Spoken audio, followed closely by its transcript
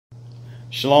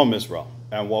Shalom Israel,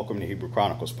 and welcome to Hebrew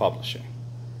Chronicles Publishing.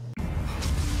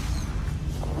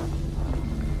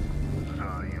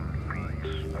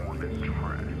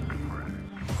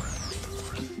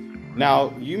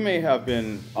 Now, you may have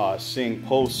been seeing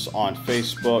posts on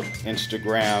Facebook,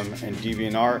 Instagram, and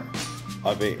DeviantArt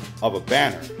of a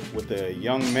banner with a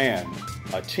young man,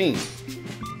 a teen,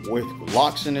 with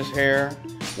locks in his hair,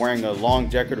 wearing a long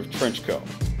decorative trench coat.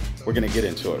 We're going to get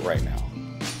into it right now.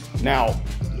 Now,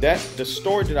 the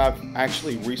story that I've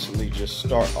actually recently just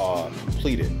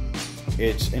completed,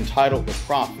 it's entitled The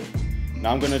Prophet.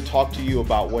 Now I'm going to talk to you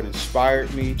about what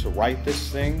inspired me to write this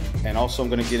thing, and also I'm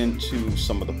going to get into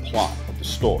some of the plot of the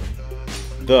story.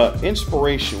 The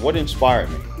inspiration, what inspired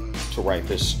me to write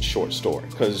this short story?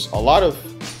 Because a lot of,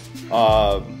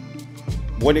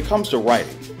 when it comes to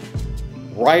writing,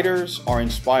 writers are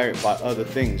inspired by other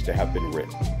things that have been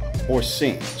written or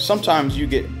seen. Sometimes you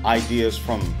get ideas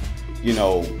from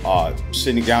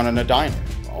sitting down in a diner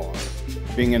or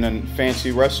being in a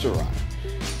fancy restaurant.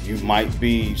 You might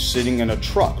be sitting in a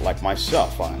truck like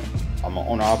myself. I'm an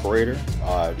owner-operator,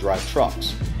 drive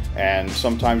trucks. And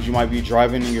sometimes you might be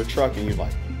driving in your truck and you're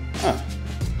like,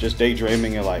 just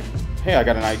daydreaming. You're like, hey, I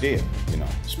got an idea,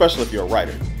 especially if you're a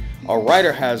writer. A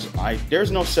writer there's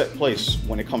no set place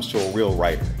when it comes to a real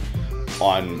writer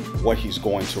on what he's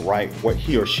going to write, what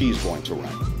he or she's going to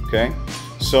write, okay?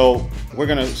 So we're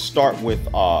going to start with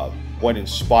what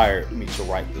inspired me to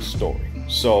write this story.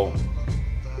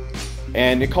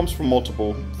 And it comes from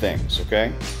multiple things,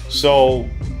 okay? So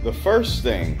the first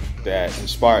thing that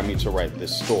inspired me to write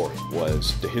this story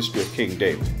was the history of King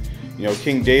David.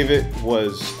 King David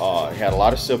had a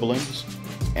lot of siblings,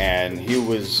 and he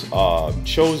was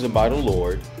chosen by the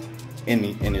Lord in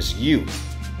his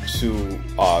youth to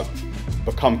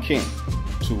become king,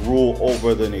 to rule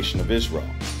over the nation of Israel,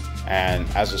 and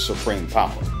as a supreme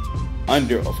power,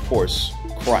 under, of course,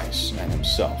 Christ and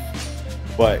himself.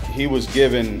 But he was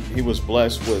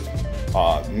blessed with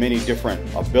many different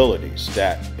abilities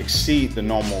that exceed the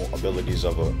normal abilities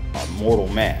of a mortal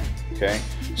man, okay?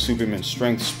 Superman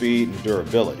strength, speed, and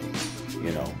durability,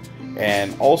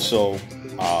 And also,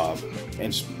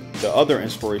 the other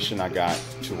inspiration I got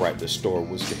to write this story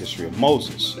was the history of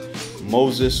Moses.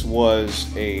 Moses was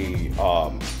a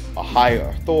high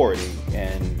authority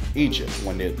in Egypt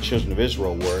when the children of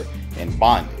Israel were in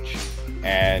bondage.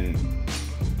 And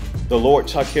the Lord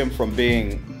took him from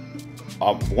being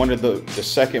one of the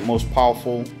second most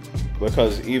powerful,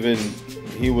 because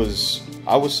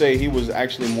I would say he was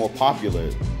actually more popular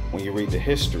when you read the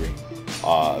history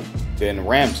than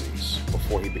Ramses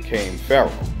before he became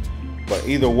Pharaoh. But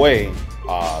either way,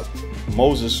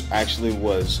 Moses actually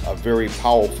was a very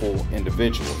powerful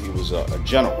individual. He was a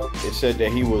general. It said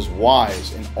that he was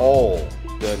wise in all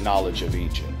the knowledge of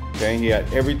Egypt. Okay, he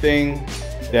had everything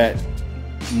that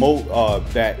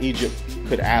Egypt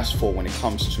could ask for when it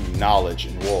comes to knowledge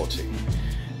and royalty.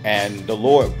 And the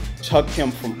Lord took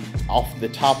him from off the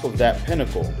top of that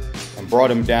pinnacle and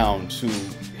brought him down to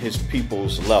his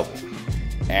people's level.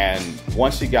 And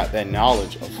once he got that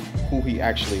knowledge of who he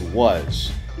actually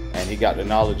was, and he got the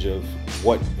knowledge of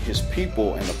what his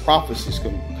people and the prophecies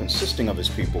consisting of his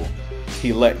people,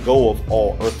 he let go of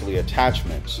all earthly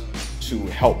attachments to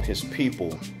help his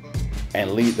people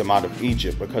and lead them out of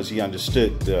Egypt, because he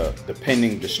understood the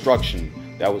pending destruction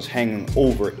that was hanging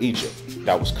over Egypt,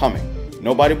 that was coming.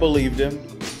 Nobody believed him,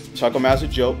 took him as a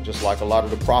joke, just like a lot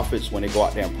of the prophets when they go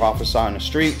out there and prophesy on the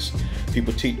streets.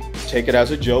 People take it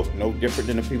as a joke, no different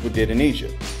than the people did in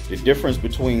Egypt. The difference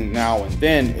between now and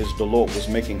then is the Lord was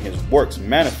making his works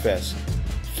manifest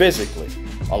physically.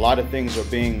 A lot of things are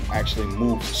being actually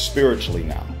moved spiritually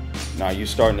now. Now you're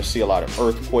starting to see a lot of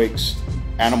earthquakes,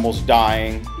 animals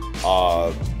dying,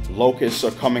 locusts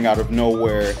are coming out of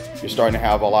nowhere. You're starting to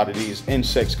have a lot of these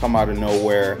insects come out of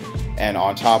nowhere. And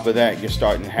on top of that, you're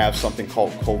starting to have something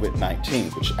called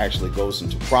COVID-19, which actually goes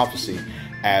into prophecy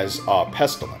as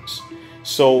pestilence.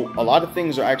 So a lot of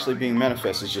things are actually being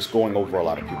manifested, just going over a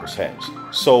lot of people's heads.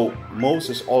 So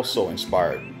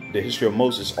the history of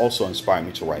Moses also inspired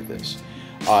me to write this.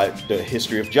 The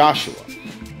history of Joshua.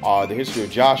 The history of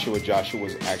Joshua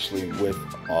was actually with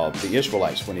the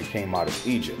Israelites when he came out of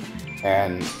Egypt.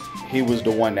 And he was the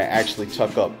one that actually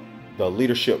took up the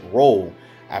leadership role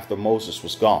after Moses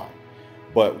was gone.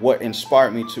 But what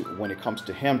inspired me to, when it comes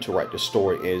to him to write the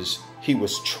story, is he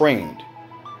was trained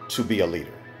to be a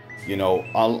leader.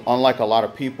 Unlike a lot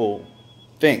of people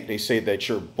think, they say that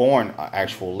you're born an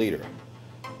actual leader.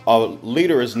 A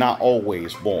leader is not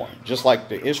always born. Just like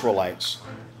the Israelites,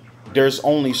 there's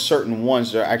only certain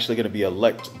ones that are actually going to be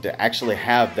elected that actually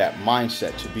have that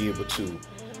mindset to be able to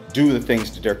do the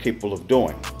things that they're capable of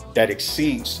doing. that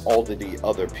exceeds all of the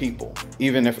other people.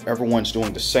 Even if everyone's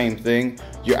doing the same thing,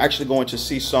 you're actually going to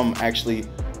see some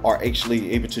are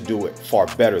actually able to do it far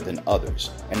better than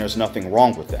others. And there's nothing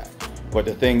wrong with that. But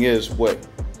the thing is, what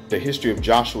the history of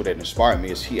Joshua that inspired me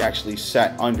is he actually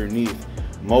sat underneath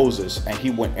Moses and he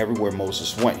went everywhere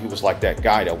Moses went. He was like that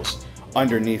guy that was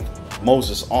underneath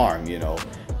Moses' arm, you know,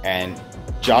 and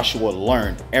Joshua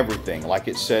learned everything, like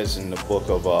it says in the book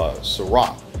of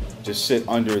Sirach, to sit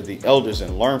under the elders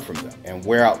and learn from them and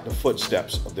wear out the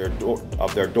footsteps of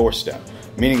their doorstep,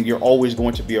 meaning you're always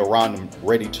going to be around them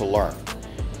ready to learn.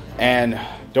 And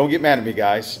don't get mad at me,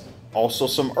 guys. Also,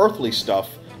 some earthly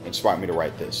stuff inspired me to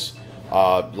write this,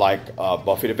 like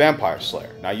Buffy the Vampire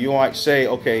Slayer. Now, you might say,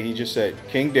 okay, he just said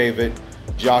King David,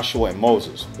 Joshua, and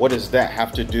Moses. What does that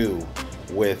have to do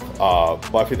with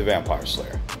Buffy the Vampire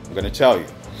Slayer? I'm going to tell you.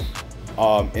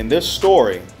 In this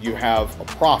story, you have a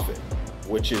prophet,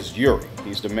 which is Uri.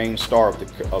 He's the main star of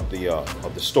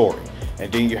the story.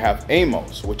 And then you have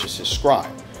Amos, which is his scribe.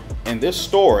 In this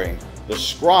story, the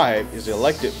scribe is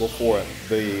elected before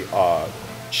the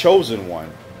chosen one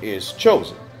is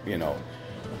chosen. You know,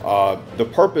 the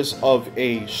purpose of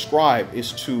a scribe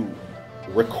is to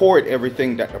record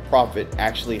everything that the prophet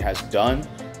actually has done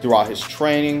throughout his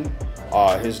training,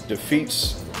 his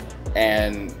defeats,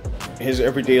 and his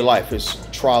everyday life, his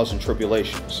trials and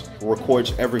tribulations. He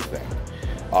records everything,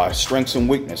 strengths and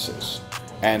weaknesses.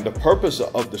 And the purpose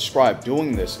of the scribe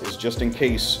doing this is just in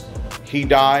case he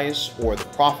dies or the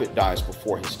prophet dies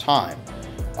before his time,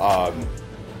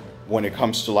 when it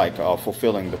comes to like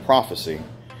fulfilling the prophecy,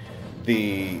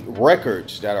 the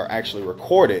records that are actually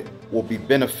recorded will be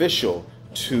beneficial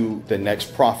to the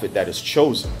next prophet that is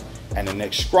chosen and the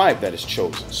next scribe that is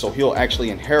chosen. So he'll actually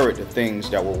inherit the things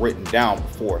that were written down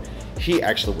before he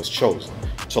actually was chosen,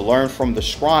 to learn from the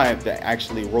scribe that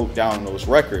actually wrote down those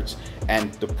records,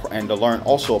 and to learn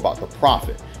also about the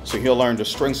prophet. So he'll learn the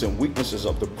strengths and weaknesses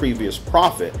of the previous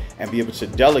prophet and be able to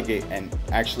delegate and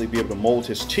actually be able to mold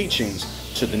his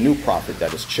teachings to the new prophet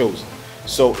that is chosen.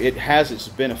 So it has its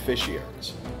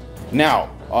beneficiaries. Now,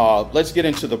 let's get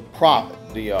into the plot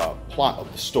of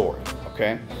the story,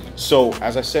 okay? So,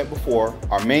 as I said before,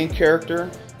 our main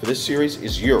character for this series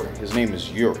is Uri. His name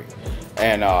is Uri.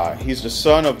 And he's the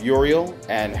son of Uriel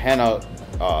and Hannah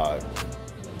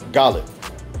Galib.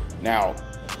 Now,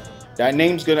 that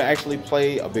name's going to actually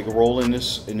play a big role in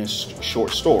this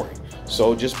short story.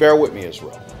 So just bear with me,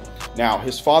 Israel. Now,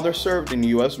 his father served in the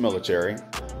U.S. military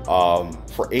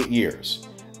for 8 years.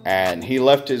 And he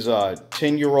left his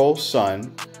 10-year-old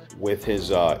son with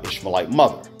his Ishmaelite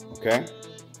mother, okay?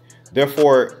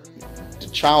 Therefore, the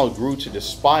child grew to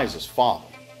despise his father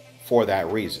for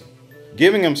that reason.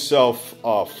 Giving himself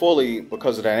fully,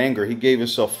 because of that anger, he gave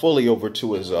himself fully over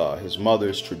to his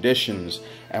mother's traditions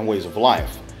and ways of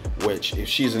life, which, if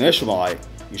she's an Ishmaelite,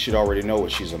 you should already know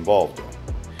what she's involved in.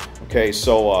 Okay,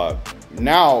 so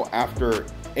now after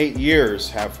 8 years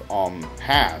have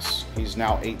passed, he's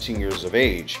now 18 years of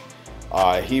age.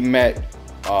 He met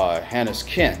Hannah's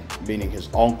kin, meaning his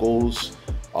uncles,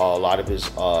 a lot of his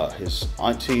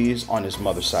aunties on his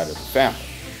mother's side of the family.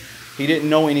 He didn't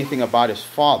know anything about his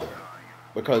father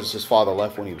because his father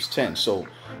left when he was 10. So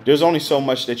there's only so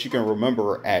much that you can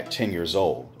remember at 10 years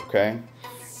old, okay?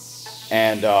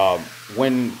 And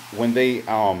when they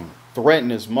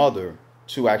threatened his mother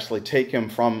to actually take him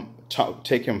from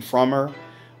her,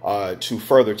 to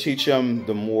further teach him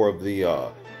the more of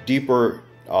the deeper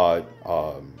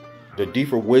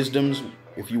wisdoms,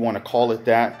 if you want to call it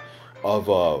that, of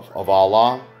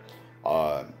Allah,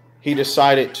 he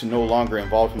decided to no longer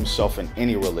involve himself in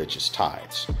any religious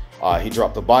ties. He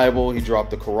dropped the Bible, he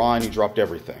dropped the Quran, he dropped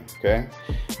everything, okay?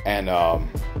 And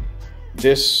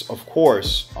this, of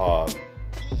course,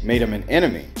 made him an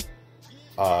enemy,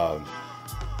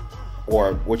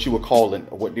 or what they would call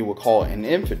an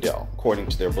infidel, according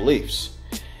to their beliefs,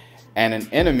 and an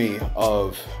enemy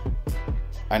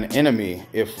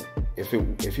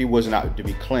if he was not to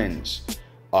be cleansed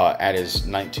at his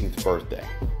 19th birthday,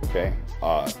 okay,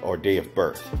 or day of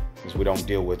birth, because we don't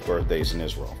deal with birthdays in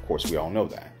Israel. Of course, we all know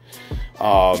that.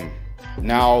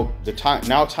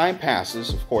 Now time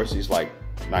passes. Of course, he's like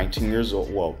 19 years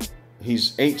old. Well,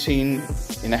 he's 18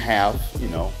 and a half, you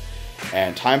know,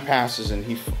 and time passes, and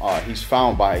he's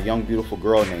found by a young, beautiful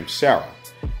girl named Sarah,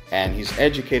 and he's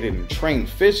educated and trained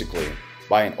physically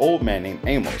by an old man named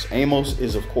Amos. Amos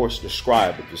is, of course, the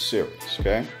scribe of the series,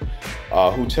 okay,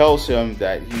 who tells him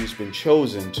that he's been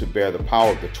chosen to bear the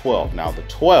power of the 12. Now, the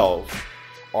 12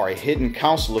 are a hidden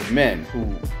council of men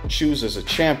who chooses a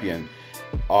champion,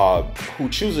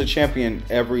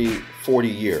 every 40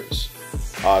 years.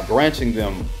 granting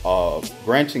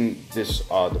this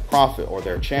the prophet or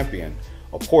their champion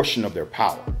a portion of their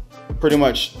power, pretty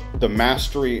much the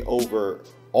mastery over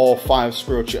all 5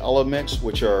 spiritual elements,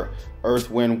 which are earth,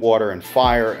 wind, water, and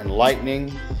fire, and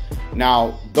lightning.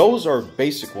 Now, those are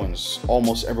basic ones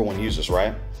almost everyone uses,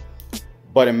 right?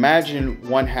 But imagine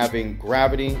one having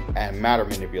gravity and matter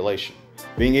manipulation,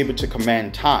 being able to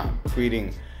command time,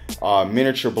 creating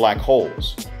miniature black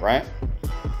holes, right?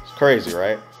 It's crazy,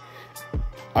 right?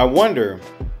 I wonder,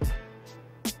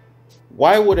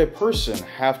 why would a person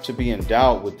have to be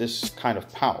endowed with this kind of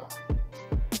power?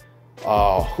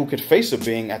 Who could face a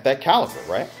being at that caliber,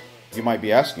 right? You might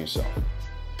be asking yourself.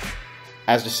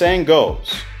 As the saying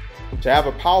goes, to have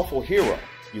a powerful hero,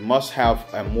 you must have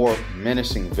a more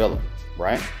menacing villain,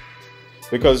 right?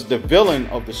 Because the villain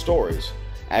of the stories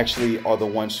actually are the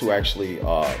ones who actually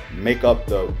make up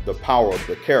the power of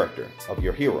the character of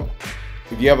your hero.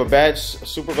 If you have a bad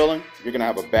supervillain, you're going to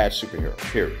have a bad superhero,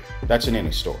 period. That's in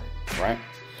any story, right?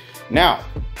 Now,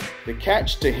 the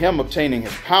catch to him obtaining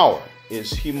his power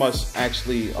is he must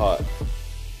actually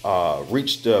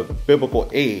reach the biblical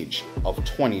age of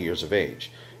 20 years of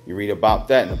age. You read about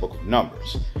that in the book of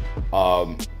Numbers.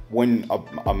 When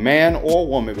a man or a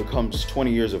woman becomes 20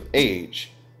 years of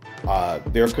age,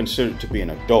 they're considered to be an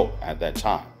adult at that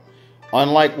time.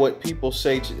 Unlike what people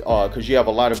say, because you have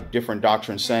a lot of different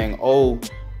doctrines saying, oh,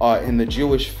 in the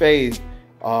Jewish faith,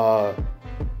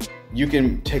 you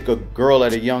can take a girl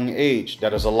at a young age.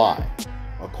 That is a lie.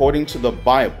 According to the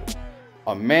Bible,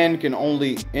 a man can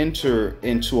only enter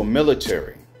into a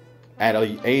military at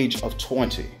an age of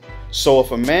 20. So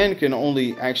if a man can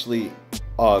only actually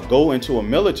go into a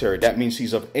military, that means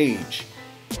he's of age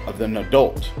of an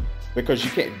adult, because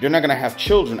you're not going to have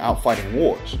children out fighting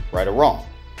wars, right or wrong.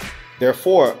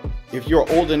 Therefore, if you're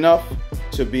old enough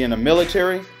to be in the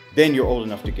military, then you're old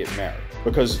enough to get married,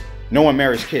 because no one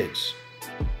marries kids.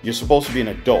 You're supposed to be an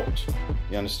adult.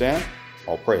 You understand?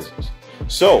 All praises.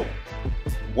 So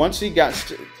once he got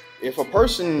if a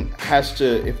person has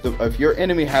to, if your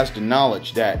enemy has the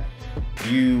knowledge that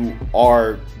you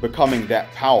are becoming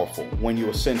that powerful when you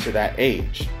ascend to that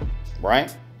age,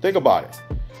 right? Think about it.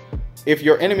 If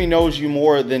your enemy knows you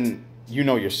more than you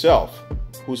know yourself,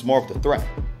 who's more of the threat?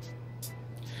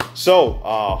 So,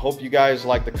 hope you guys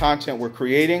like the content we're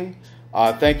creating.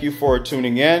 Thank you for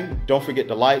tuning in. Don't forget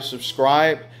to like,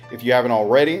 subscribe if you haven't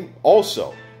already.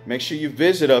 Also, make sure you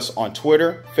visit us on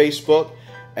Twitter, Facebook,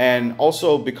 and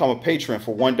also become a patron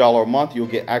for $1 a month. You'll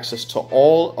get access to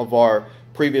all of our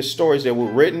previous stories that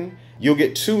were written. You'll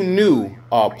get 2 new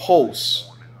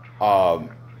posts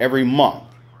every month.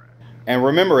 And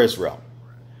remember, Israel,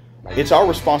 it's our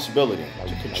responsibility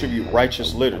to contribute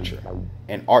righteous literature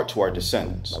and art to our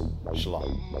descendants.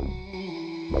 Shalom.